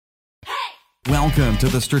Welcome to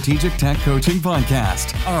the Strategic Tech Coaching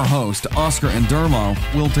Podcast. Our host, Oscar and Dermo,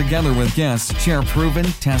 will together with guests share proven,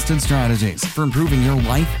 tested strategies for improving your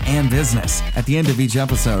life and business. At the end of each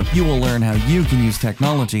episode, you will learn how you can use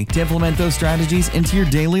technology to implement those strategies into your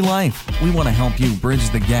daily life. We want to help you bridge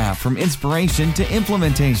the gap from inspiration to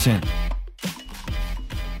implementation.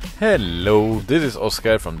 Hello, this is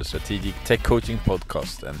Oscar from the Strategic Tech Coaching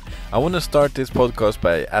Podcast, and I want to start this podcast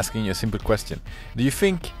by asking you a simple question. Do you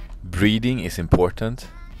think breathing is important?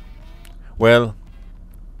 Well,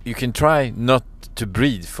 you can try not to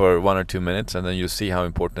breathe for 1 or 2 minutes and then you'll see how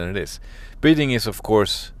important it is. Breathing is, of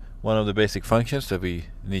course, one of the basic functions that we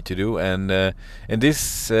need to do, and in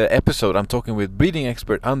this episode I'm talking with breathing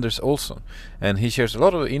expert Anders Olsson, and he shares a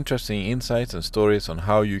lot of interesting insights and stories on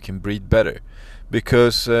how you can breathe better,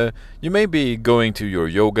 because you may be going to your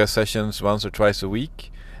yoga sessions once or twice a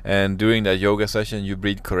week, and during that yoga session you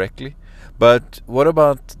breathe correctly. But what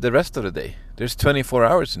about the rest of the day? There's 24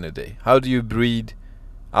 hours in a day. How do you breathe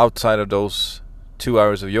outside of those 2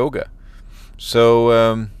 hours of yoga? So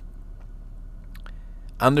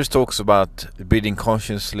Anders talks about breathing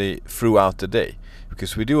consciously throughout the day,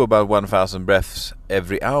 because we do about 1,000 breaths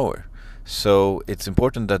every hour. So it's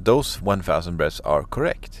important that those 1,000 breaths are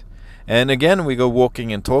correct. And again, we go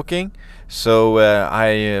walking and talking. So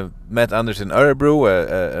I met Anders in Örebro,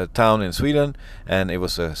 a town in Sweden, and it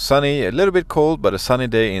was a little bit cold, but a sunny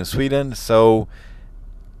day in Sweden. So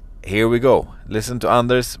here we go. Listen to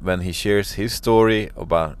Anders when he shares his story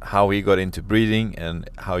about how he got into breathing and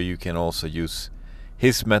how you can also use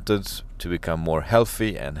his methods to become more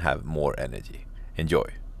healthy and have more energy. Enjoy.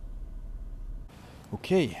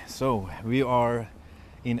 Okay, so we are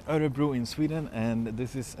in Örebro in Sweden, and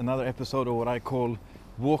this is another episode of what I call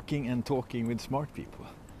Walking and Talking with Smart People.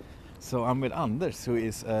 So I'm with Anders, who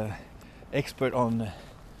is an expert on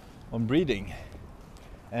breathing,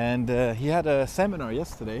 and he had a seminar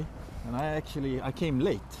yesterday, and I came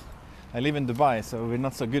late. I live in Dubai, so we're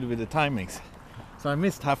not so good with the timings, so I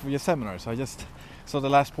missed half of your seminar. So I just saw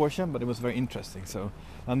the last portion, but it was very interesting. So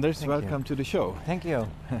Anders, welcome to the show. Thank you.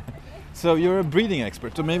 So you're a breathing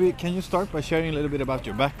expert, so maybe can you start by sharing a little bit about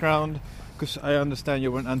your background? Because I understand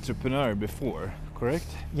you were an entrepreneur before, correct?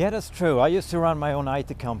 Yeah, that's true. I used to run my own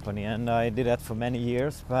IT company, and I did that for many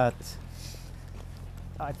years, but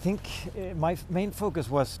I think my main focus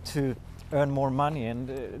was to earn more money, and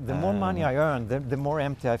the more money I earned, the more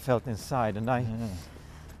empty I felt inside, and I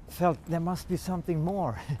felt there must be something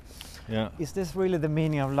more. Yeah. Is this really the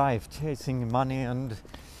meaning of life, chasing money and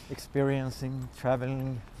experiencing,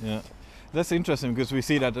 traveling? Yeah. That's interesting, because we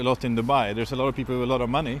see that a lot in Dubai. There's a lot of people with a lot of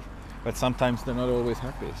money, but sometimes they're not always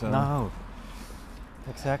happy. So. No,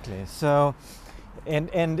 exactly. So,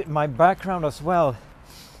 and my background as well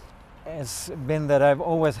has been that I've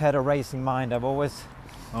always had a racing mind. I've always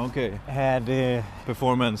had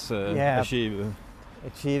performance achieving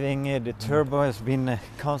the turbo has been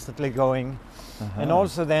constantly going, and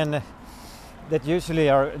also then that usually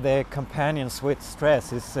are the companions with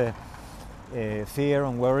stress is fear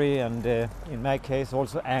and worry, and in my case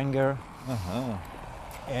also anger.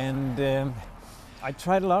 And I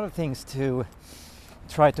tried a lot of things to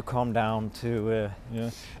try to calm down, to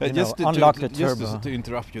unlock the turbo. Just to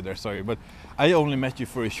interrupt you there, sorry, but I only met you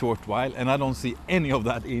for a short while, and I don't see any of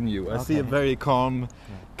that in you. I see a very calm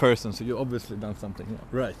person, so you obviously done something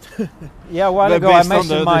right. Yeah, a while ago I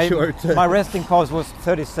measured my resting pulse was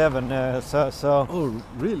 37. So. Oh,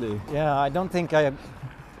 really? Yeah, I don't think I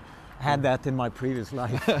had that in my previous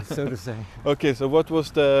life, so to say. Okay, so what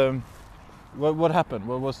was what happened?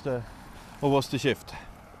 What was the shift?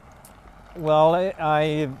 Well,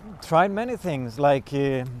 I tried many things, like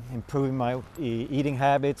improving my eating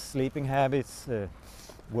habits, sleeping habits,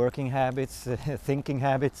 working habits, thinking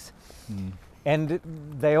habits, and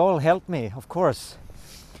they all helped me, of course.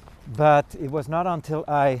 But it was not until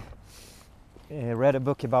I read a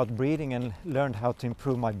book about breathing and learned how to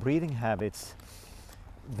improve my breathing habits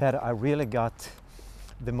that I really got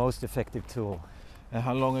the most effective tool. And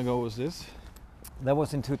how long ago was this? That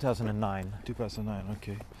was in 2009. 2009,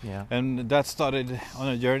 okay. Yeah. And that started on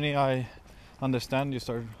a journey, I understand. You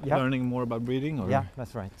started learning more about breathing? Or? Yeah,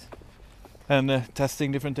 that's right. And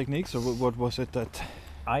testing different techniques, or what was it that...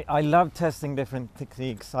 I love testing different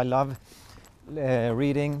techniques. I love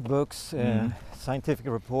reading books, scientific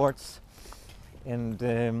reports, and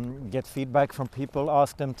get feedback from people,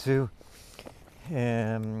 ask them to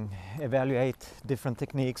evaluate different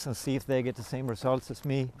techniques and see if they get the same results as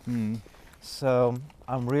me. So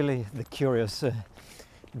I'm really the curious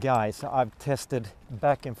guy. So I've tested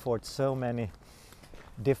back and forth so many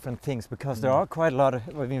different things, because there are quite a lot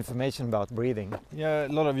of information about breathing. Yeah, a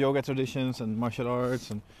lot of yoga traditions and martial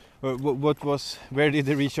arts. And where did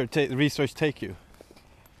the research take you?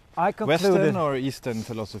 I concluded, Western or Eastern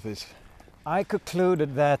philosophies? I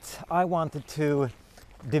concluded that I wanted to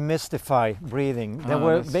demystify breathing. There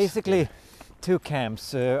were basically two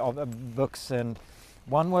camps of books, and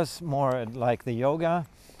one was more like the yoga,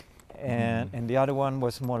 and the other one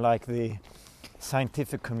was more like the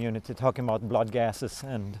scientific community, talking about blood gases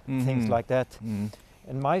and things like that.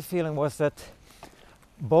 And my feeling was that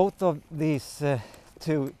both of these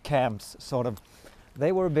two camps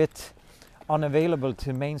they were a bit unavailable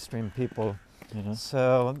to mainstream people.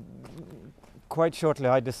 So quite shortly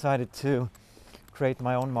I decided to create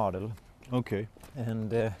my own model. Okay.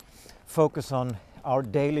 And focus on our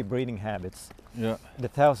daily breathing habits. Yeah. The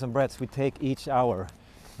 1,000 breaths we take each hour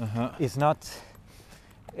is not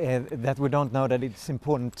that we don't know that it's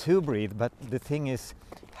important to breathe, but the thing is,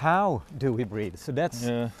 how do we breathe? So that's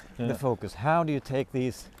the focus. How do you take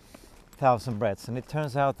these 1,000 breaths? And it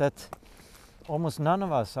turns out that almost none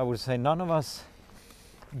of us, I would say none of us,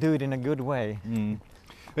 do it in a good way.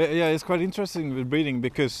 Yeah, it's quite interesting with breathing,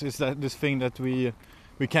 because it's this thing that we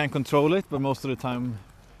can control it, but most of the time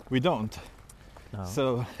we don't. No.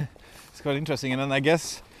 So it's quite interesting. And then I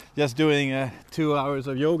guess just doing 2 hours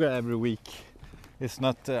of yoga every week, it's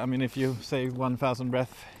not. I mean, if you say 1,000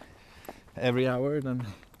 breaths every hour, then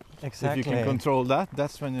if you can control that,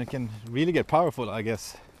 that's when you can really get powerful, I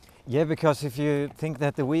guess. Yeah, because if you think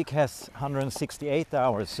that the week has 168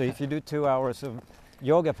 hours, so if you do 2 hours of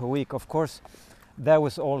yoga per week, of course, that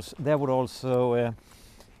would also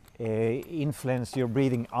influence your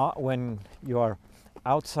breathing when you are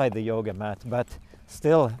outside the yoga mat. But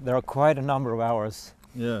still, there are quite a number of hours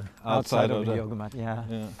outside of the yoga mat. Yeah.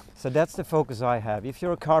 So that's the focus I have. If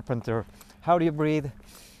you're a carpenter, how do you breathe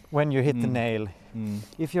when you hit the nail?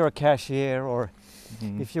 If you're a cashier, or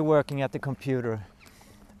if you're working at the computer,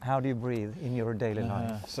 how do you breathe in your daily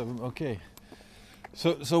life?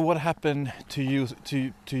 So what happened to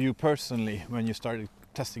you personally when you started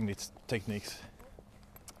testing these techniques?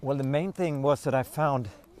 Well, the main thing was that I found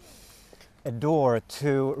a door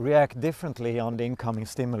to react differently on the incoming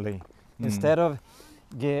stimuli. Instead of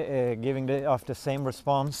giving off the same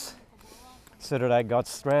response, so that I got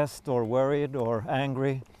stressed or worried or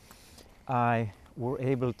angry, I were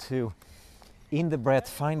able to, in the breath,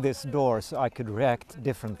 find this door so I could react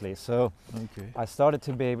differently. So I started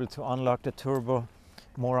to be able to unlock the turbo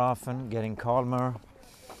more often, getting calmer,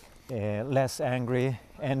 less angry,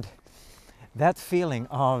 and that feeling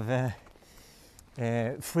of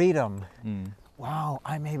freedom. Wow,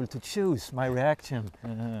 I'm able to choose my reaction.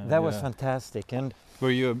 That was fantastic. And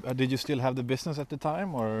did you still have the business at the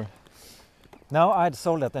time, or? No, I had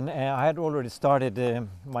sold it, and I had already started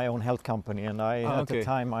my own health company, and at the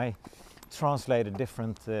time I translated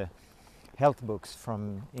different health books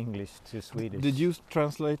from English to Swedish. Did you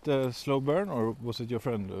translate Slow Burn, or was it your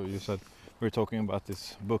friend? You said we were talking about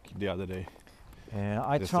this book the other day.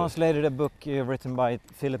 I translated a book written by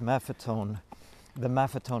Philip Maffetone, The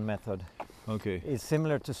Maffetone Method. Okay. It's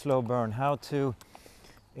similar to Slow Burn, how to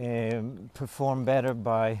perform better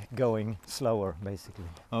by going slower, basically.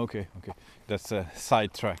 Okay. That's a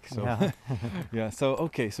sidetrack. So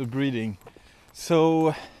So breathing.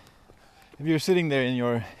 So if you're sitting there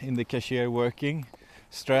in the cashier working,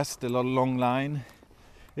 stressed, a long line,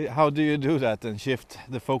 how do you do that and shift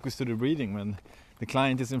the focus to the breathing when the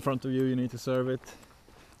client is in front of you, you need to serve it?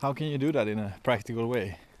 How can you do that in a practical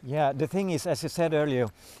way? Yeah, the thing is, as you said earlier,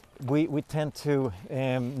 we tend to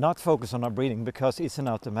not focus on our breathing because it's an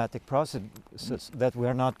automatic process that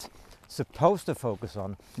we're not supposed to focus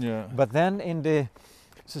on. Yeah. But then in the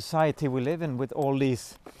society we live in, with all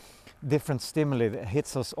these different stimuli that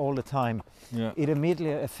hits us all the time, it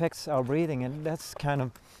immediately affects our breathing, and that's kind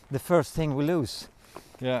of the first thing we lose.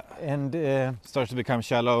 Yeah. And starts to become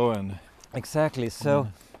shallow and. Exactly. So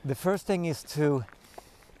the first thing is to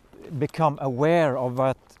become aware of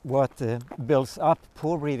what builds up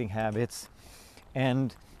poor breathing habits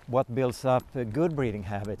and what builds up good breathing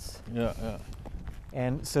habits. Yeah.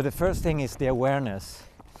 And so the first thing is the awareness,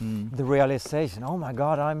 the realization, oh my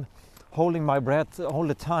God, I'm holding my breath all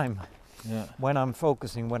the time when I'm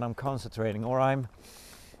focusing, when I'm concentrating, or I'm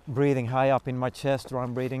breathing high up in my chest, or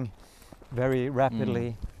I'm breathing very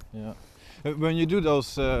rapidly. Yeah. When you do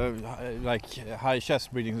those like high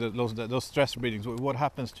chest breathings, those stress breathings, what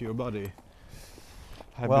happens to your body?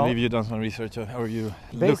 I believe you've done some research, or you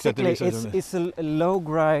looked at the research. Basically, it's a low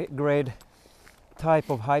grade type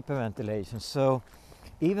of hyperventilation. So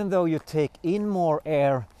even though you take in more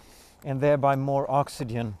air and thereby more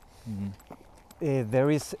oxygen, there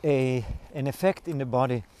is an effect in the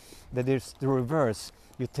body that is the reverse.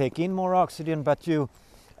 You take in more oxygen, but you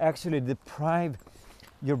actually deprive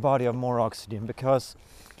your body of more oxygen, because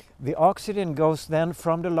the oxygen goes then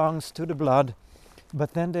from the lungs to the blood,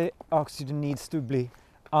 but then the oxygen needs to be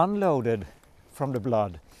unloaded from the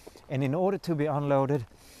blood. And in order to be unloaded,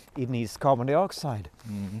 it needs carbon dioxide.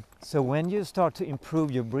 Mm-hmm. So when you start to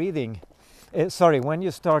improve your breathing, when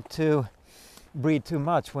you start to breathe too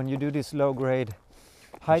much, when you do this low-grade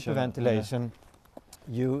hyperventilation,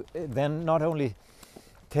 you then not only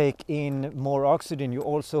take in more oxygen, you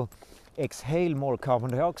also exhale more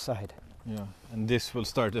carbon dioxide. Yeah, and this will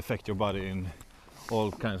start to affect your body in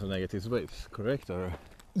all kinds of negative ways, correct? Or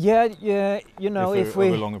Yeah, you know, over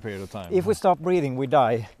a longer period of time. if we stop breathing, we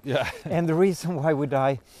die. Yeah. And the reason why we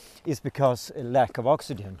die is because a lack of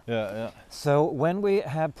oxygen. Yeah. So when we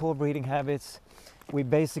have poor breathing habits, we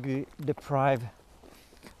basically deprive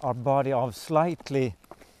our body of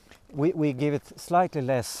we give it slightly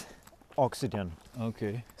less oxygen.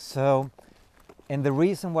 Okay. So, and the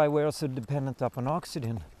reason why we're so dependent upon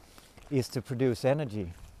oxygen is to produce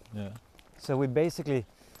energy. Yeah. So we basically,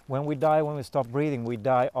 when we stop breathing, we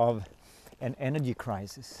die of an energy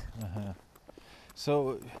crisis. Uh-huh.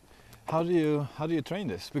 So, how do you train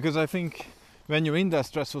this? Because I think when you're in that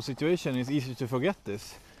stressful situation, it's easy to forget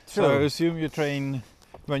this. True. So I assume you train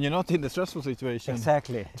when you're not in the stressful situation.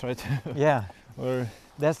 Exactly. Try to. Yeah. Or.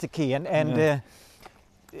 That's the key. And Yeah.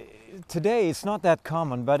 Today it's not that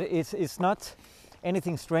common, but it's not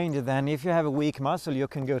anything stranger than if you have a weak muscle, you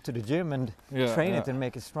can go to the gym and train it and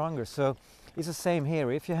make it stronger. So it's the same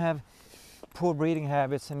here. If you have poor breathing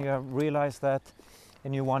habits and you have realized that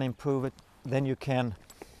and you want to improve it, then you can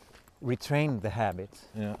retrain the habit.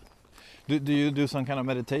 Yeah. Do you do some kind of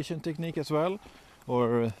meditation technique as well,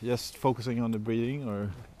 or just focusing on the breathing, or?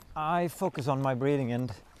 I focus on my breathing,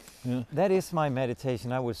 and that is my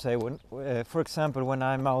meditation, I would say. When, for example, when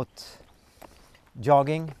I'm out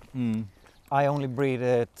jogging, I only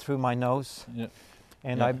breathe through my nose,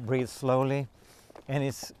 and I breathe slowly, and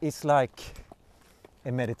it's like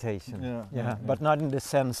a meditation. But not in the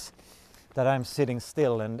sense that I'm sitting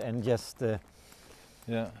still and just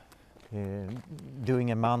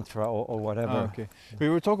doing a mantra or whatever. Oh, okay. We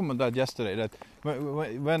were talking about that yesterday, that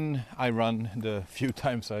when I run, the few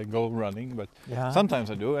times I go running, but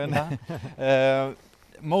sometimes I do, and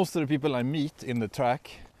most of the people I meet in the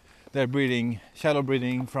track, they're breathing, shallow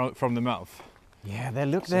breathing from the mouth. Yeah, they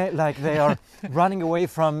look like they are running away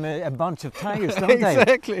from a bunch of tigers, don't they?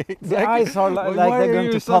 Exactly. The eyes are like they're going to pop out. Why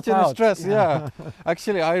are you such in stress? Yeah.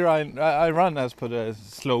 Actually, I run as per the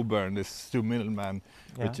slow burn, this 2 minute man,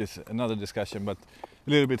 which is another discussion, but a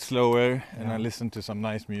little bit slower, and I listen to some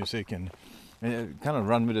nice music and I kind of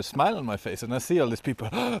run with a smile on my face, and I see all these people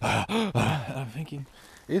and I'm thinking,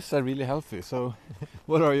 is that really healthy? So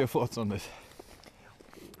what are your thoughts on this?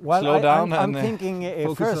 Well, slow down I'm and thinking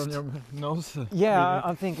focus first, on your nose. Yeah,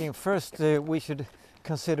 I'm thinking first we should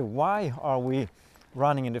consider why are we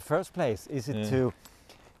running in the first place? Is it to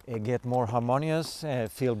get more harmonious,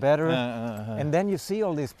 feel better? And then you see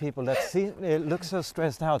all these people that look so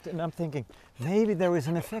stressed out, and I'm thinking maybe there is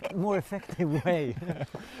an more effective way.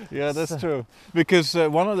 Yeah, that's true. Because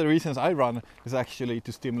one of the reasons I run is actually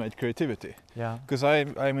to stimulate creativity. Yeah. Because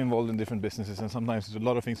I'm involved in different businesses, and sometimes there's a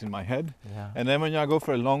lot of things in my head. Yeah. And then when I go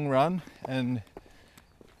for a long run, and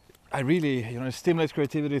I really, it stimulates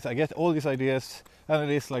creativity. I get all these ideas, and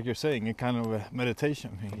it is, like you're saying, a kind of a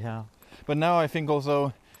meditation thing. Yeah. But now I think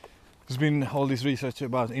also there's been all this research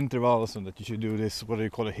about intervals and that you should do this, what do you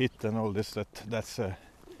call a HIIT and all this. That's the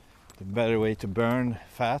better way to burn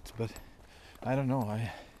fat. But I don't know.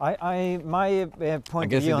 My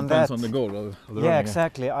point of view on that. I guess it depends on the goal of the running. Yeah,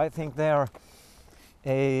 exactly. I think they are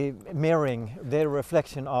mirroring their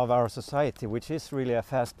reflection of our society, which is really a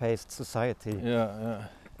fast-paced society. Yeah.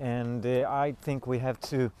 And I think we have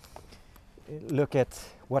to look at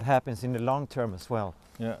what happens in the long term as well.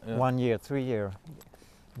 1 year, 3 year.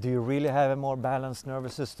 Do you really have a more balanced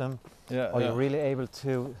nervous system? Are you really able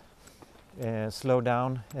to slow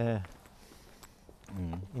down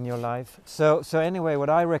in your life? So anyway, what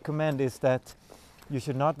I recommend is that you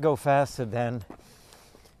should not go faster than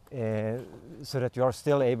so that you are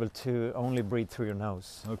still able to only breathe through your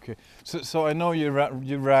nose. Okay. So I know you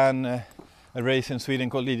ran a race in Sweden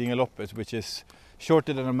called Lidingöloppet, which is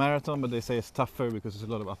shorter than a marathon, but they say it's tougher because there's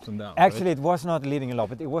a lot of ups and downs. Actually, right? It was not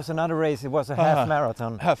Lidingöloppet. It was another race. It was a half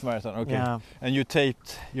marathon. Half marathon, okay. Yeah. And you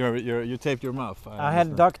taped your mouth. I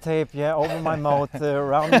had duct tape, over my mouth,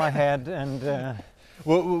 around my head, and.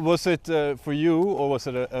 Was it for you, or was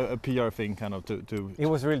it a PR thing, kind of to? It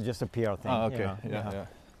was really just a PR thing. Ah, okay. Yeah.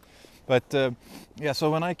 But yeah,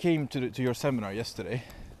 so when I came to your seminar yesterday,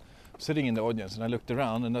 sitting in the audience, and I looked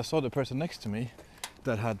around and I saw the person next to me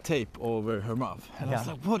that had tape over her mouth, and I was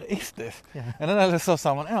like, "What is this?" Yeah. And then I saw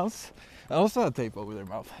someone else and also had tape over their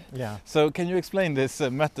mouth. Yeah. So can you explain this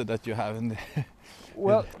method that you have in the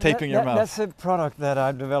Well, taping your mouth? That's a product that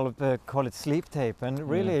I've developed, call it sleep tape. And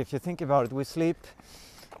really, if you think about it, we sleep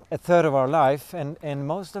a third of our life, and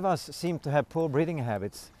most of us seem to have poor breathing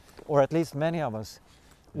habits, or at least many of us,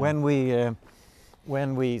 when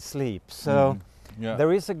we sleep. So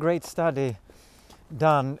there is a great study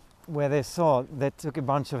done where they took a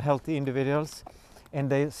bunch of healthy individuals and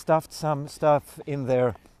they stuffed some stuff in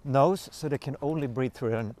their nose so they can only breathe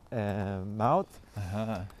through their mouth.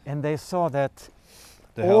 And they saw that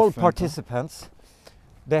all participants,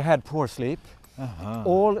 they had poor sleep,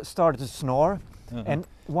 all started to snore, and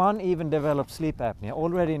one even developed sleep apnea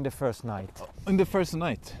already in the first night. In the first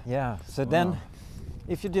night? Yeah, so then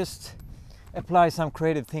if you just apply some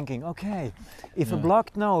creative thinking, okay, if a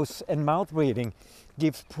blocked nose and mouth breathing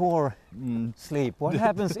gives poor sleep, what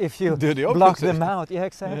happens if you block the mouth? Yeah,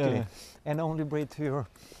 exactly. Yeah. And only breathe through your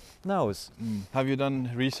nose. Have you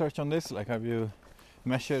done research on this? Like, have you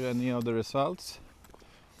measured any of the results?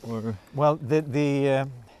 Or well,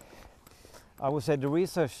 I would say the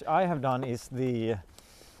research I have done is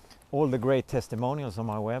all the great testimonials on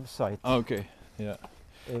my website. Okay, yeah.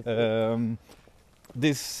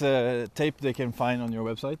 This tape they can find on your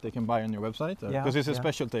website, they can buy on your website? Because it's a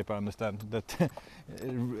special tape, I understand, that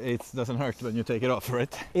it doesn't hurt when you take it off,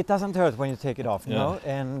 right? It doesn't hurt when you take it off, no.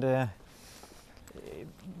 And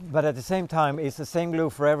but at the same time, it's the same glue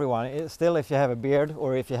for everyone. Still, if you have a beard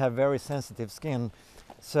or if you have very sensitive skin.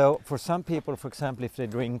 So for some people, for example, if they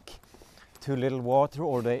drink too little water,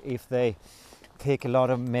 or if they take a lot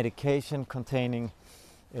of medication containing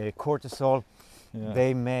cortisol,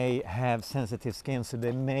 they may have sensitive skin, so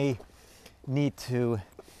they may need to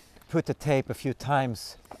put the tape a few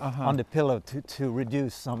times on the pillow to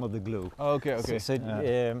reduce some of the glue.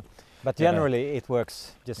 Okay. But generally it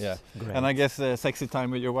works just great. And I guess the sexy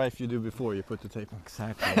time with your wife you do before you put the tape on.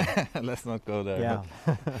 Exactly. Let's not go there.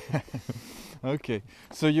 Yeah. Okay.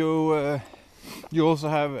 So you also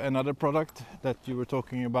have another product that you were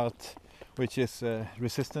talking about, which is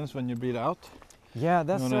resistance when you breathe out. Yeah,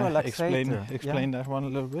 that's a relaxator. Explain that one a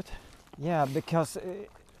little bit. Yeah, because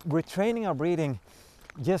we're training our breathing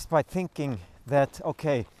just by thinking that,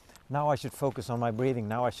 okay, now I should focus on my breathing,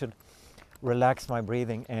 now I should relax my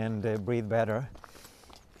breathing and breathe better.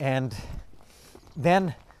 And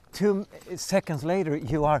then 2 seconds later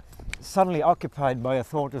you are suddenly occupied by a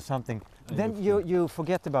thought or something. Then you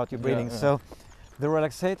forget about your breathing. So the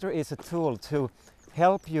relaxator is a tool to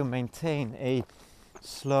help you maintain a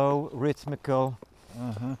slow, rhythmical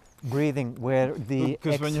breathing where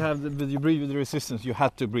because when you breathe with the resistance, you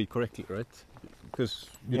have to breathe correctly, right? Because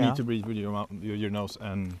you need to breathe with your mouth, your nose,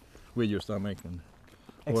 and with your stomach.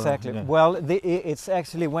 Exactly. Well, it's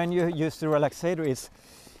actually when you use the relaxator, it's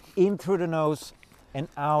in through the nose and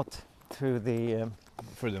out through the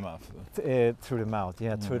through the mouth. Through the mouth,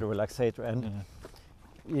 through the relaxator.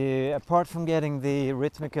 And apart from getting the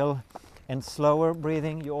rhythmical and slower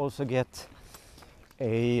breathing, you also get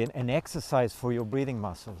an exercise for your breathing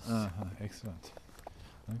muscles. Excellent.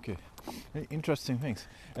 Okay, interesting things.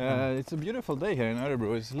 It's a beautiful day here in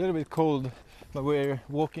Örebro. It's a little bit cold, but we're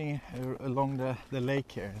walking along the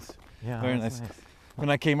lake here. It's very nice. When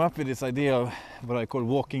I came up with this idea of what I call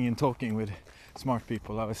walking and talking with smart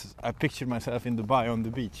people, I pictured myself in Dubai on the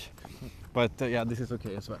beach. But this is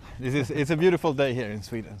okay as well. It's a beautiful day here in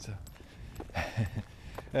Sweden.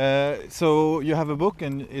 So you have a book,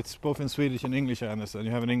 and it's both in Swedish and English, I understand.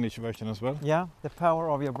 You have an English version as well? Yeah, The Power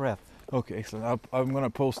of Your Breath. Okay, excellent. I'm going to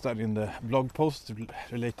post that in the blog post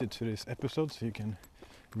related to this episode, so you can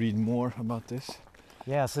read more about this.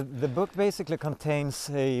 Yeah, so the book basically contains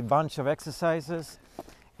a bunch of exercises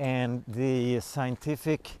and the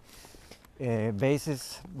scientific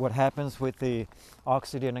basis, what happens with the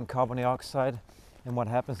oxygen and carbon dioxide and what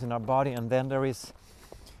happens in our body. And then there is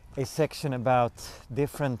a section about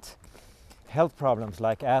different health problems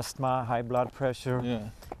like asthma, high blood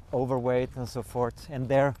pressure, overweight and so forth, and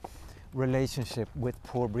their relationship with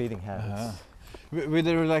poor breathing habits. With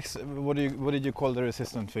the what did you call the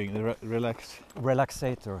resistant thing? The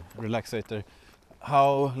relaxator. Relaxator.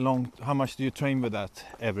 How much do you train with that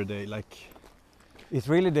every day? It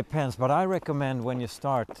really depends, but I recommend when you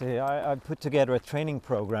start, I put together a training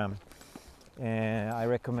program. I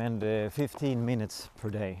recommend 15 minutes per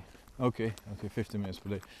day. Okay, 15 minutes per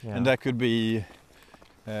day. Yeah. And that could be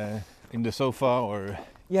in the sofa or...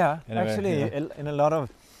 Yeah, actually in a lot of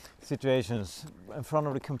situations, in front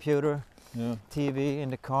of the computer, Yeah. TV in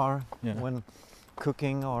the car, Yeah. when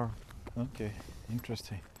cooking or Okay.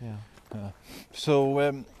 Interesting. yeah.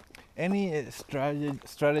 So, any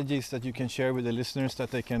strategies that you can share with the listeners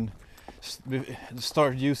that they can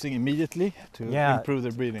start using immediately to Yeah. improve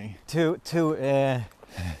their breathing? To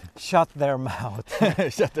shut their mouth.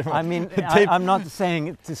 Shut them I up. mean, Tape- I'm not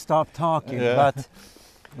saying to stop talking, Yeah. but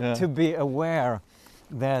Yeah. to be aware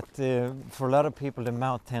that for a lot of people the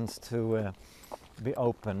mouth tends to be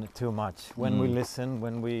open too much when we listen,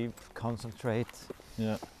 when we concentrate.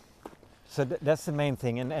 Yeah. So that's the main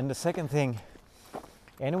thing. And the second thing,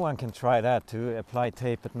 anyone can try that, to apply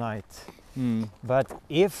tape at night. But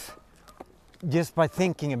if just by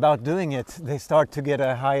thinking about doing it, they start to get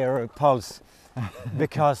a higher pulse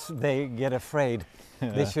because they get afraid,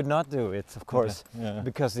 they should not do it, of course. Yeah.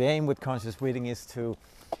 Because the aim with conscious breathing is to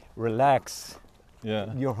relax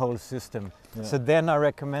Yeah. your whole system. Yeah. So then I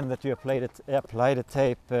recommend that you apply the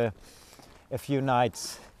tape a few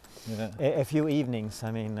nights, Yeah. a few evenings,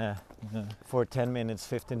 I mean, Yeah. for 10 minutes,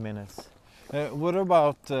 15 minutes. What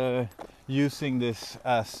about using this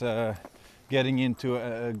as getting into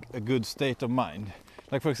a good state of mind?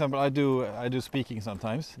 Like, for example, I do speaking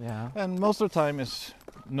sometimes, Yeah, and most of the time is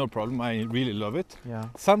no problem. I really love it. yeah.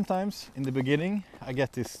 Sometimes in the beginning I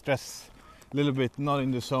get this stress, a little bit not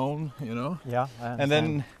in the zone, you know. Yeah, I And understand.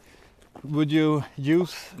 then would you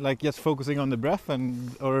use like just focusing on the breath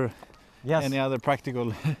or yes. any other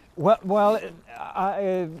practical? Well,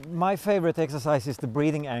 my favorite exercise is the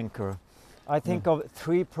breathing anchor. I think of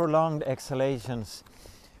 3 prolonged exhalations.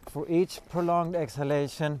 For each prolonged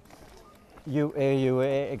exhalation, you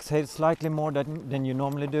exhale slightly more than you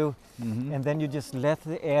normally do, and then you just let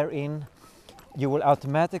the air in. You will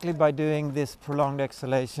automatically, by doing this prolonged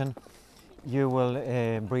exhalation, you will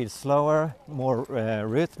breathe slower, more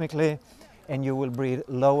rhythmically, and you will breathe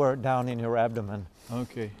lower down in your abdomen.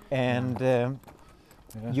 Okay. And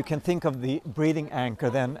Yeah. you can think of the breathing anchor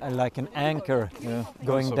then like an anchor Yeah.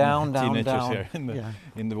 going Some down, down, teenagers down. here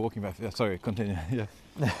in the walking path. Yeah, sorry, continue. Yeah.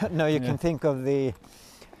 No, you Yeah. can think of the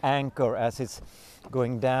anchor as it's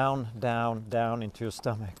going down, down, down into your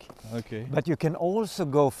stomach. Okay. But you can also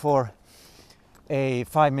go for a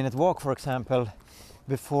 5-minute walk, for example,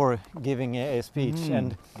 before giving a speech,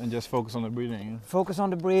 and just focus on the breathing. focus on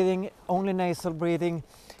the breathing, only nasal breathing,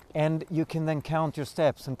 and you can then count your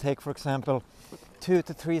steps and take, for example, 2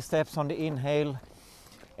 to 3 steps on the inhale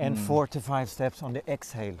and 4 to 5 steps on the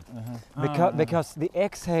exhale. Because the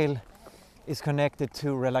exhale is connected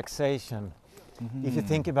to relaxation. If you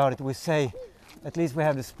think about it, we say, at least we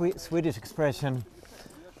have the Swedish expression,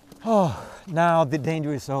 oh, now the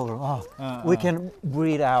danger is over. Oh, we can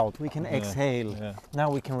breathe out, we can exhale. Yeah. Now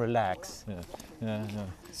we can relax. Yeah.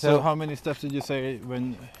 So So- how many steps did you say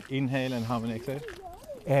when inhale and how many exhale?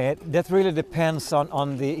 That really depends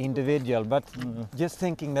on the individual, but just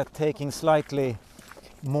thinking that taking slightly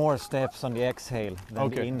more steps on the exhale than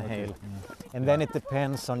the inhale. And then it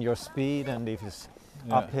depends on your speed and if it's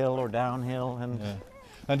uphill or downhill. And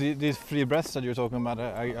And these 3 breaths that you're talking about,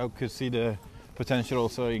 I could see the potential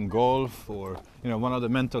also in golf, or one of the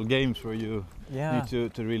mental games where you need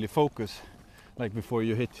to really focus, like before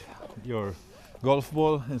you hit your golf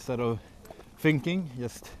ball, instead of thinking,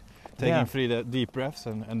 just taking 3 deep breaths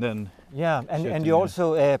and then and shooting, you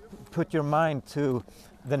also put your mind to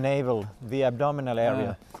the navel, the abdominal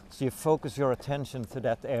area. So you focus your attention to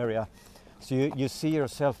that area. So you see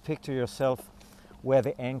yourself, picture yourself where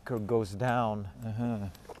the anchor goes down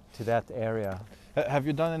to that area. Have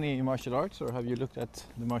you done any martial arts, or have you looked at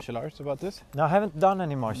the martial arts about this? No, I haven't done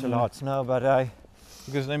any martial arts, no, but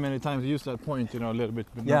Because they many times use that point, a little bit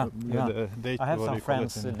with Yeah, the date. I have what do some you call it,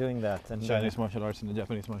 friends in the doing that. And Chinese martial arts and the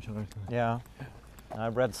Japanese martial arts. yeah,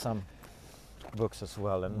 I've read some books as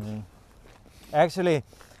well. And actually,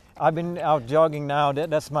 I've been out jogging now.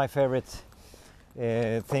 That's my favorite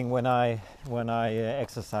thing when I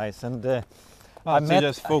exercise. And so you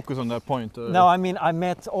just focus on that point. No, I mean, I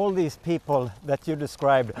met all these people that you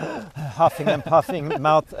described, huffing and puffing,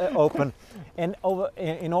 mouth open. And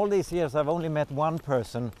in all these years, I've only met one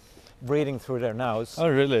person breathing through their nose. Oh,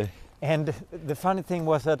 really? And the funny thing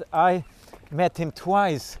was that I met him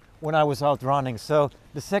twice when I was out running. So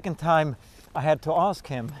the second time I had to ask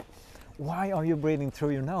him, why are you breathing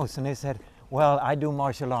through your nose? And he said, well, I do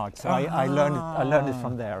martial arts. So I learned it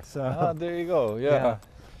from there. So There you go. Yeah.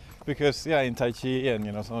 Because in Tai Chi and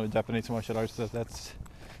some of the Japanese martial arts,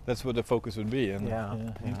 that's what the focus would be.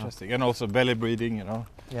 And interesting. And also belly breathing,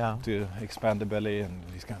 to expand the belly and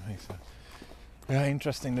these kind of things. So,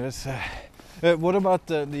 interesting. There's what about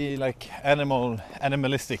the like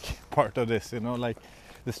animalistic part of this? Like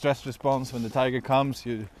the stress response when the tiger comes,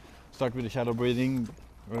 you start with the shallow breathing,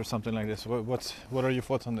 or something like this. What are your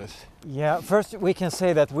thoughts on this? Yeah, first we can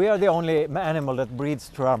say that we are the only animal that breathes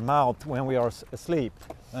through our mouth when we are asleep.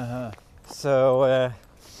 So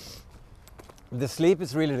the sleep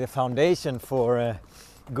is really the foundation for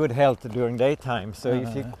good health during daytime. So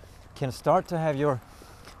if you can start to have your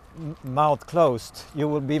mouth closed, you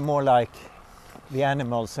will be more like the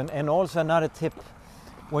animals. And also another tip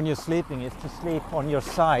when you're sleeping is to sleep on your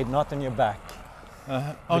side, not on your back.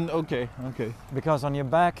 Okay. Because on your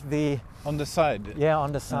back, on the side. Yeah,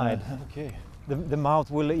 on the side. Okay. The mouth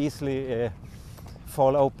will easily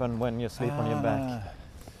fall open when you sleep on your back.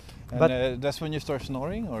 But that's when you start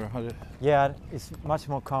snoring, or how? Yeah, it's much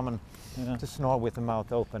more common to snore with the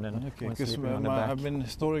mouth open and when sleeping on the back. I've been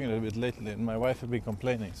snoring a little bit lately, and my wife has been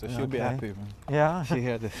complaining, so she'll be happy when she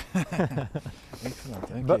hears this.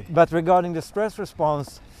 Excellent. Okay. But regarding the stress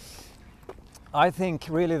response, I think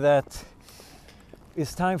really that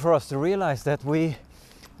it's time for us to realize that we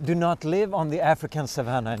do not live on the African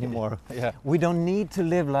savannah anymore. We don't need to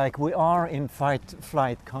live like we are in fight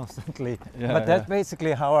flight constantly. But that's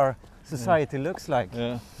basically how our society looks like.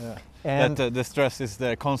 And that the stress is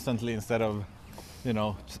there constantly instead of,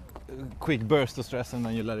 quick burst of stress and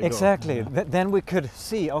then you let it go. Exactly. Then we could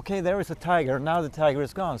see, okay, there is a tiger. Now the tiger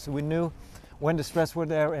is gone. So we knew when the stress were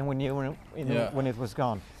there and we knew when it was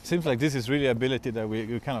gone. Seems like this is really an ability that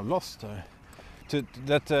we kind of lost.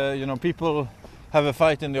 People have a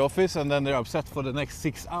fight in the office and then they're upset for the next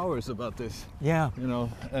 6 hours about this.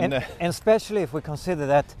 And especially if we consider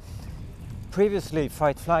that previously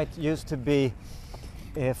fight-flight used to be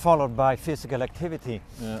followed by physical activity.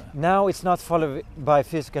 Now it's not followed by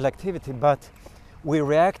physical activity, but we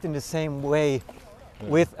react in the same way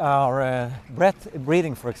with our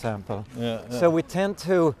breathing, for example. So we tend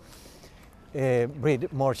to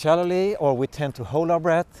breathe more shallowly, or we tend to hold our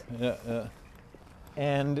breath.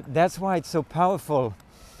 And that's why it's so powerful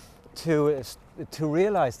to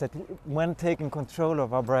realize that when taking control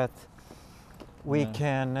of our breath, we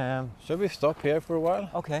can... Shall we stop here for a while?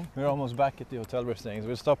 Okay. We're almost back at the hotel we're staying. So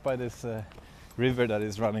we'll stop by this river that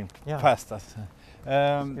is running past us.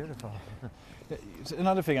 Beautiful.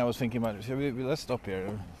 Another thing I was thinking about, let's stop here.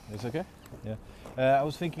 It's okay? Yeah. I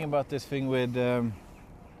was thinking about this thing with...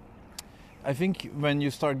 I think when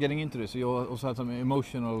you start getting into this, you also have some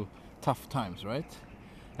emotional tough times, right?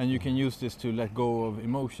 And you can use this to let go of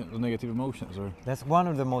emotions, negative emotions. Or that's one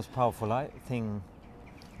of the most powerful thing,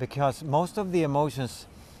 because most of the emotions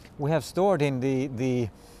we have stored in the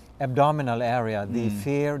abdominal area, the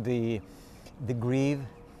fear, the grief,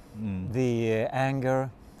 the anger,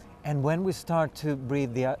 and when we start to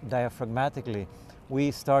breathe diaphragmatically, we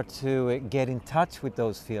start to get in touch with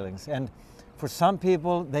those feelings. And for some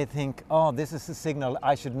people, they think, oh, this is a signal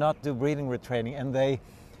I should not do breathing retraining, and they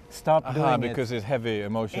stop doing it because it's heavy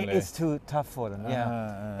emotionally. It's too tough for them.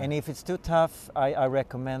 And if it's too tough, I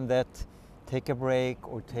recommend that take a break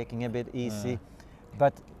or taking a bit easy.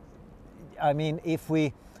 But I mean, if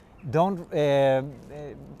we don't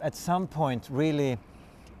at some point really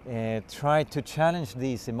try to challenge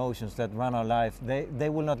these emotions that run our life, they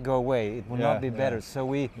will not go away. It will not be better.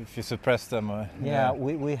 So if you suppress them,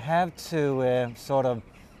 we have to sort of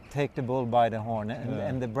take the bull by the horn,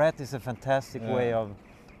 and the breath is a fantastic way of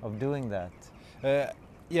doing that.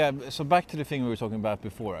 So back to the thing we were talking about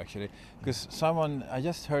before, actually, because I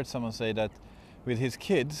just heard someone say that with his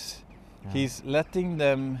kids, he's letting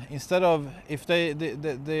them, instead of, if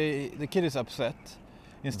the kid is upset,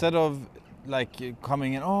 instead of like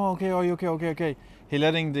coming in, oh, okay, are you okay, he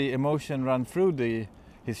letting the emotion run through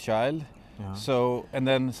his child, so, and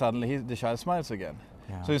then suddenly the child smiles again.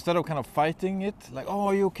 So instead of kind of fighting it, like, oh,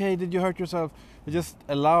 are you okay, did you hurt yourself, you just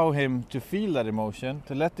allow him to feel that emotion,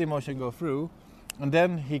 to let the emotion go through, and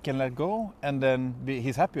then he can let go, and then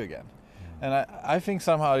he's happy again. And I think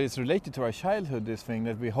somehow it's related to our childhood, this thing,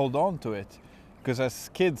 that we hold on to it. Because as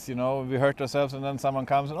kids, we hurt ourselves, and then someone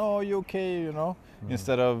comes and, oh, are you okay,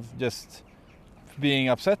 instead of just being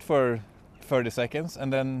upset for 30 seconds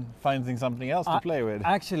and then finding something else to play with.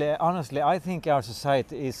 Actually, honestly, I think our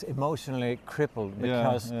society is emotionally crippled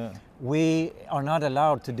because we are not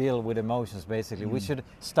allowed to deal with emotions, basically. We should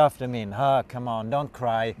stuff them in. Come on, don't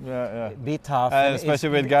cry. Be tough. Especially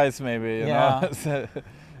with guys, maybe, you know.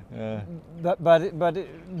 But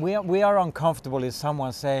we are uncomfortable if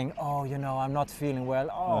someone's saying, oh, I'm not feeling well.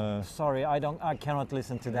 Oh, sorry, I cannot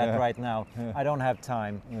listen to that right now. I don't have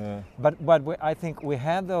time. But I think we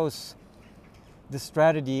have the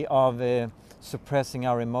strategy of suppressing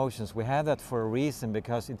our emotions. We have that for a reason,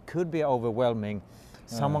 because it could be overwhelming.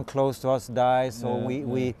 Someone close to us dies, or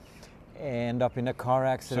we end up in a car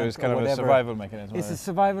accident. So it's kind of a survival mechanism. It's a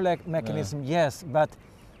survival mechanism, yes, but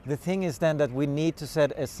the thing is then that we need to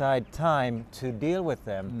set aside time to deal with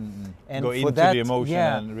them. And go into the emotion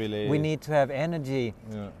and really... we need to have energy.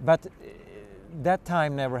 But that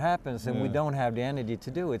time never happens, and we don't have the energy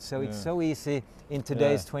to do it. So it's so easy in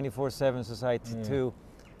today's 24/7 society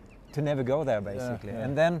to never go there, basically.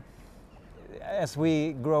 And then as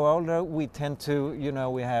we grow older, we tend to, you know,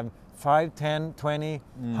 we have 5, 10, 20,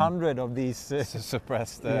 100 of these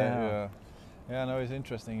suppressed. Yeah, no, it's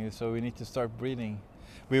interesting. So we need to start breathing.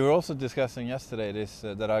 We were also discussing yesterday this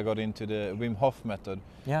that I got into the Wim Hof method.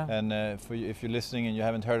 Yeah. And if you're listening and you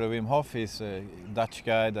haven't heard of Wim Hof, he's a Dutch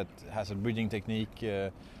guy that has a breathing technique,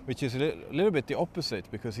 which is a little bit the opposite,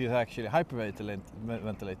 because he's actually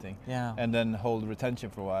hyperventilating and then hold retention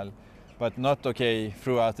for a while, but not okay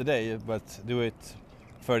throughout the day, but do it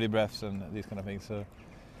 30 breaths and these kind of things. So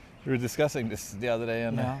we were discussing this the other day,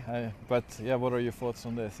 and what are your thoughts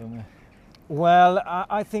on this? And, well,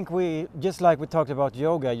 I think just like we talked about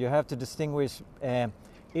yoga, you have to distinguish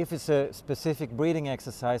if it's a specific breathing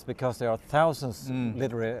exercise, because there are thousands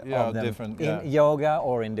literally of them different, in yoga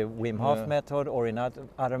or in the Wim Hof method or in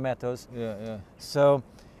other methods. So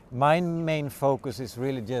my main focus is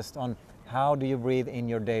really just on how do you breathe in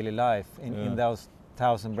your daily life in those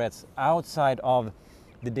 1,000 breaths outside of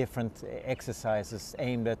the different exercises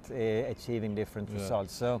aimed at achieving different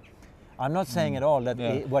results. So I'm not saying at all that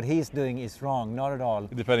what he's doing is wrong, not at all.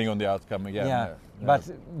 Depending on the outcome again. But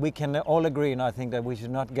we can all agree, and I think that we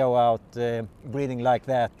should not go out breathing like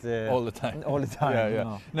that all the time. All the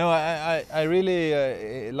time. No, I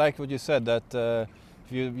really like what you said, that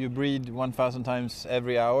if you breathe 1,000 times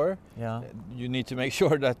every hour, you need to make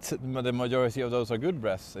sure that the majority of those are good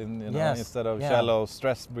breaths, instead of shallow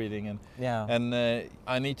stress breathing. And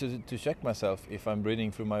I need to check myself if I'm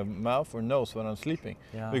breathing through my mouth or nose when I'm sleeping.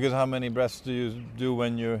 Because how many breaths do you do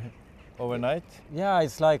when you're overnight? Yeah,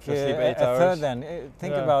 it's like a third then.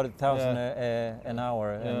 Think about 1,000 an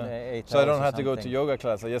hour and 8 hours. So I don't have to go to yoga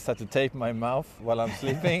class, I just have to tape my mouth while I'm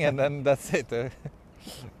sleeping and then that's it.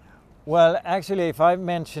 Well, actually, if I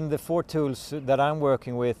mention the 4 tools that I'm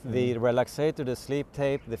working with, the relaxator, the sleep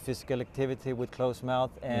tape, the physical activity with closed mouth,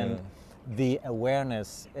 and the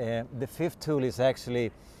awareness, the 5th tool is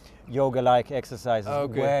actually yoga-like exercises,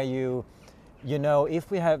 where you know, if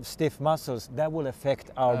we have stiff muscles, that will affect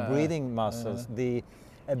our breathing muscles, the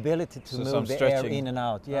ability to move the air in and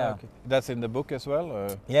out. That's in the book as well? Or?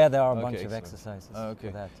 Yeah, there are a bunch of exercises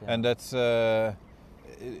for that. And that's...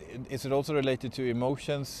 is it also related to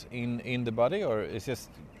emotions in the body, or is it just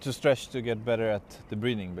to stretch to get better at the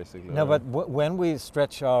breathing, basically? No, but when we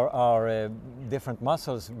stretch our different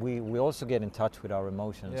muscles, we also get in touch with our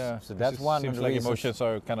emotions. So that's one of the reasons. Emotions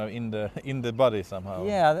are kind of in the body somehow.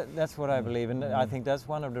 Yeah, that's what I believe, and I think that's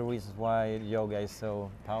one of the reasons why yoga is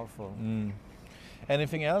so powerful.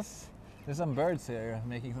 Anything else? There's some birds here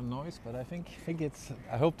making some noise, but I think it's.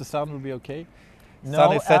 I hope the sound will be okay. No,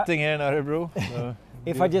 sun is setting here in Örebro. So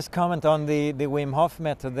if I just comment on the Wim Hof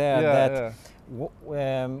method there,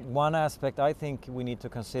 one aspect I think we need to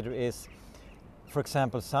consider is, for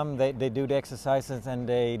example, some they do the exercises and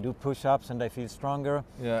they do push-ups and they feel stronger,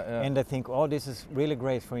 and they think, oh, this is really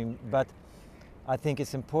great for him. But I think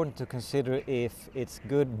it's important to consider if it's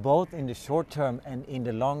good both in the short term and in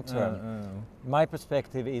the long term. My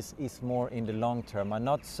perspective is more in the long term. I'm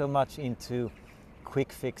not so much into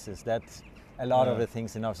quick fixes. That's a lot of the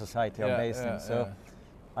things in our society are based on. So,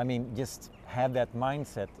 I mean, just have that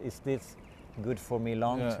mindset. Is this good for me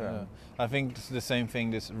long term? I think it's the same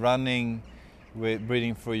thing, this running with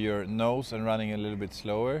breathing through your nose and running a little bit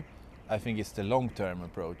slower. I think it's the long-term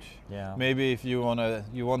approach. Maybe if you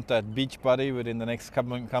want that beach body within the next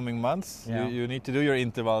coming months, you need to do your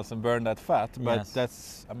intervals and burn that fat. But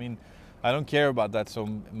that's, I mean, I don't care about that so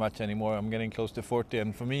much anymore. I'm getting close to 40,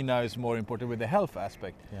 and for me now it's more important with the health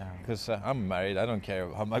aspect. Because I'm married, I don't care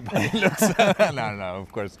how my body looks. No,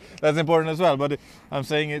 of course that's important as well. But I'm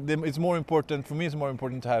saying it's more important for me. It's more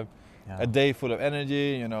important to have a day full of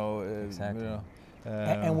energy. Exactly.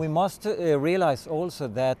 And we must realize also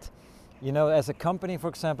that, as a company, for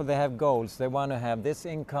example, they have goals. They want to have this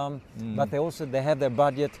income, but they have their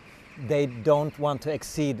budget. They don't want to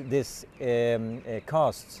exceed this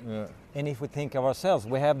costs. And if we think of ourselves,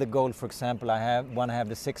 we have the goal, for example, I want to have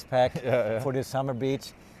the 6-pack for the summer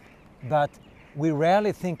beach, but we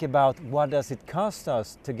rarely think about what does it cost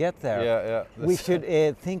us to get there. We should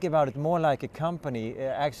think about it more like a company.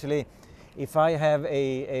 Actually, if I have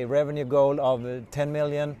a revenue goal of 10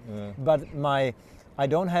 million, but I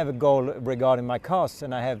don't have a goal regarding my costs,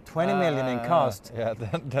 and I have 20 million in costs.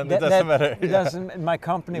 Then it doesn't matter. My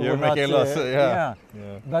company You're will not. Making loss.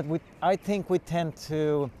 But I think we tend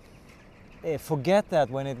to forget that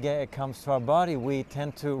when it comes to our body. We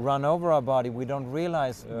tend to run over our body. We don't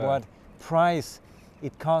realize what price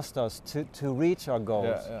it cost us to reach our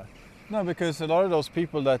goals. No, because a lot of those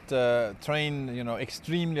people that train,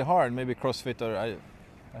 extremely hard, maybe CrossFit, or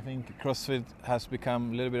I think CrossFit has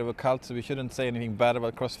become a little bit of a cult, so we shouldn't say anything bad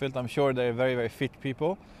about CrossFit. I'm sure they're very, very fit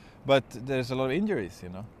people, but there's a lot of injuries,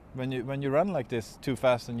 When you run like this too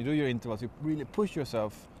fast and you do your intervals, you really push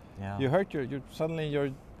yourself. You hurt suddenly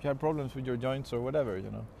you have problems with your joints or whatever,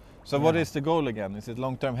 So what is the goal again? Is it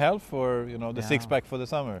long-term health or the six-pack for the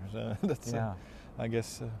summer? So that's I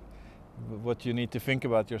guess what you need to think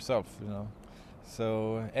about yourself,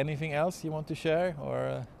 So anything else you want to share,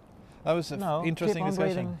 or that was an interesting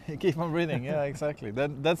discussion. Keep on breathing. Yeah, exactly.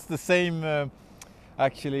 That's the same.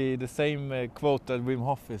 Actually, the same quote that Wim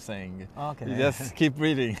Hof is saying. Okay. You just keep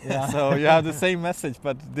breathing. So you have the same message,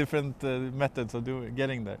 but different methods of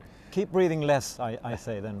getting there. Keep breathing less, I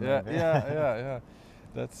say then. Yeah.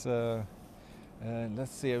 That's.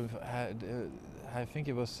 Let's see. I think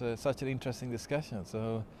it was such an interesting discussion.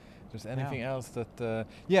 So, if there's anything else that?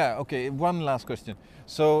 Okay. One last question.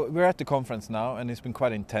 So we're at the conference now, and it's been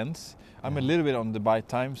quite intense. I'm a little bit on the bite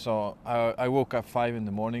time, so I woke up 5 in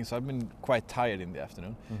the morning, so I've been quite tired in the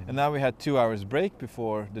afternoon. And now we had 2 hours break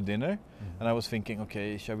before the dinner, and I was thinking,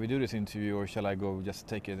 okay, shall we do this interview or shall I go just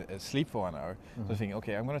take a sleep for 1 hour? So I was thinking,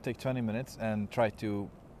 okay, I'm going to take 20 minutes and try to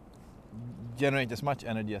generate as much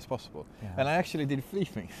energy as possible. And I actually did 3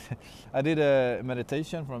 things. I did a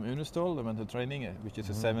meditation from Unistol, the mental training, which is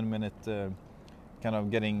a 7-minute kind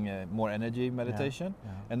of getting more energy meditation.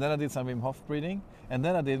 And then I did some Wim Hof breathing, and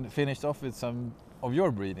then I finished off with some of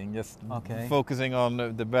your breathing, just focusing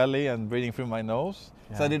on the belly and breathing through my nose.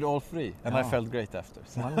 So I did all 3, and I felt great after.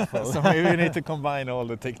 Wonderful. So maybe we need to combine all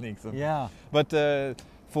the techniques. But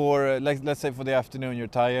for let's say for the afternoon you're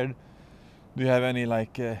tired, do you have any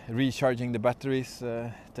recharging the batteries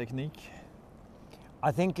technique?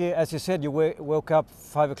 I think, as you said, you woke up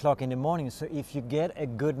 5 o'clock in the morning. So if you get a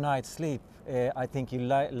good night's sleep, I think you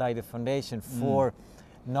lay the foundation for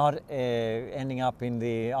not ending up in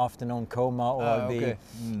the afternoon coma or the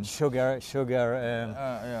sugar.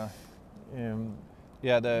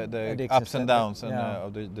 The ups and downs and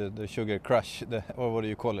of the sugar crush, or what do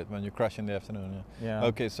you call it when you crush in the afternoon?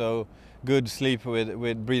 Okay, so good sleep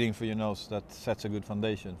with breathing through your nose, that sets a good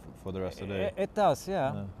foundation for the rest of the day. It does,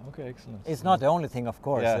 Okay, excellent. It's not the only thing, of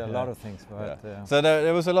course. A lot of things. But, So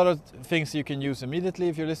there was a lot of things you can use immediately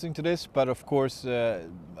if you're listening to this, but of course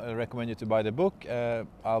I recommend you to buy the book.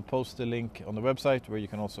 I'll post the link on the website where you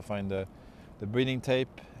can also find the breathing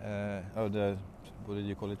tape, or the, what did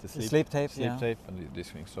you call it? The sleep tape. Sleep tape and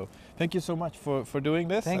these things. So thank you so much for doing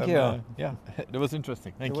this. Thank you. It was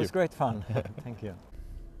interesting. Thank you. It was great fun. Thank you.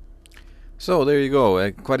 So there you go,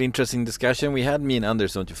 a quite interesting discussion we had, me and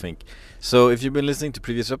Anders, don't you think? So if you've been listening to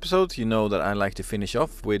previous episodes, you know that I like to finish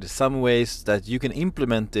off with some ways that you can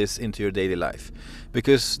implement this into your daily life.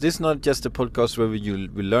 Because this is not just a podcast where you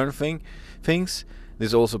will learn things, this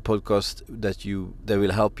is also a podcast that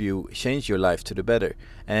will help you change your life to the better.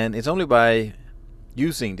 And it's only by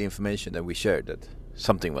using the information that we share that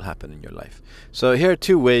something will happen in your life. So here are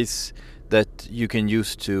 2 ways that you can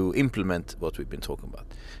use to implement what we've been talking about.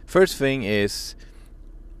 First thing is,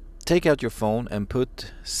 take out your phone and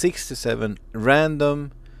put 6 to 7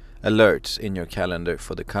 random alerts in your calendar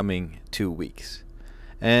for the coming 2 weeks.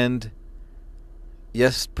 And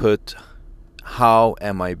just put how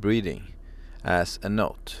am I breathing as a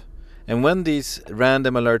note. And when these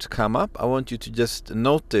random alerts come up, I want you to just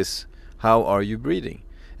notice how are you breathing.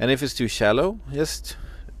 And if it's too shallow, just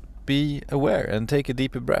be aware and take a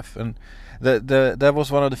deeper breath. And that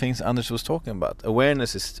was one of the things Anders was talking about.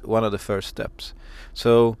 Awareness is one of the first steps.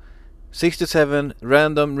 So 6 to 7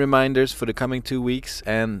 random reminders for the coming 2 weeks,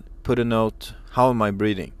 and put a note, how am I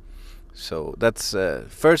breathing? So that's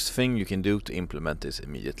first thing you can do to implement this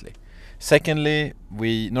immediately. Secondly,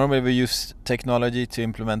 we normally use technology to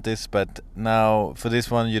implement this, but now for this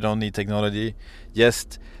one you don't need technology.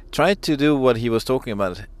 Just try to do what he was talking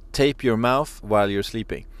about. Tape your mouth while you're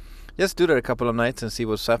sleeping. Just do that a couple of nights and see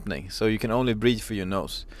what's happening. So you can only breathe through your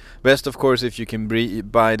nose. Best, of course, if you can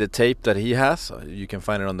buy the tape that he has. You can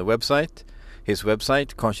find it on the website, his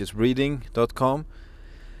website, consciousbreathing.com.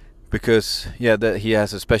 Because he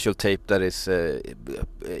has a special tape that is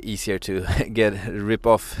easier to rip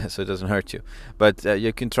off, so it doesn't hurt you. But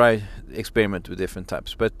you can experiment with different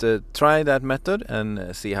types. But try that method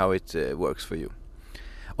and see how it works for you.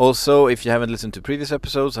 Also, if you haven't listened to previous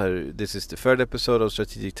episodes, this is the third episode of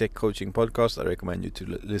Strategic Tech Coaching Podcast. I recommend you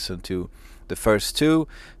to listen to the first two.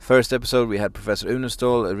 First episode we had Professor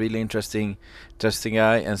Unestål, a really interesting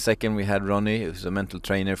guy, and second we had Ronnie, who's a mental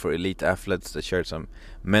trainer for elite athletes that shared some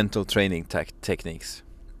mental training techniques.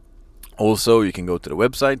 Also, you can go to the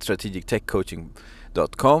website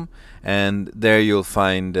strategictechcoaching.com, and there you'll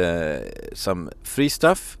find some free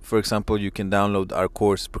stuff. For example, you can download our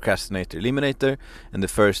course Procrastinator Eliminator, and the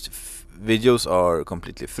first videos are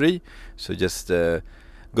completely free. So just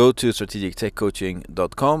go to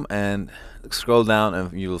strategictechcoaching.com and scroll down,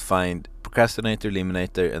 and you will find Procrastinator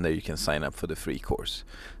Eliminator, and there you can sign up for the free course.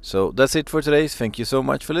 So that's it for today. Thank you so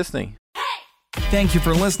much for listening. Thank you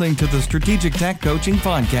for listening to the Strategic Tech Coaching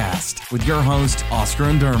Podcast with your host, Oscar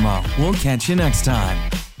and Dermo. We'll catch you next time.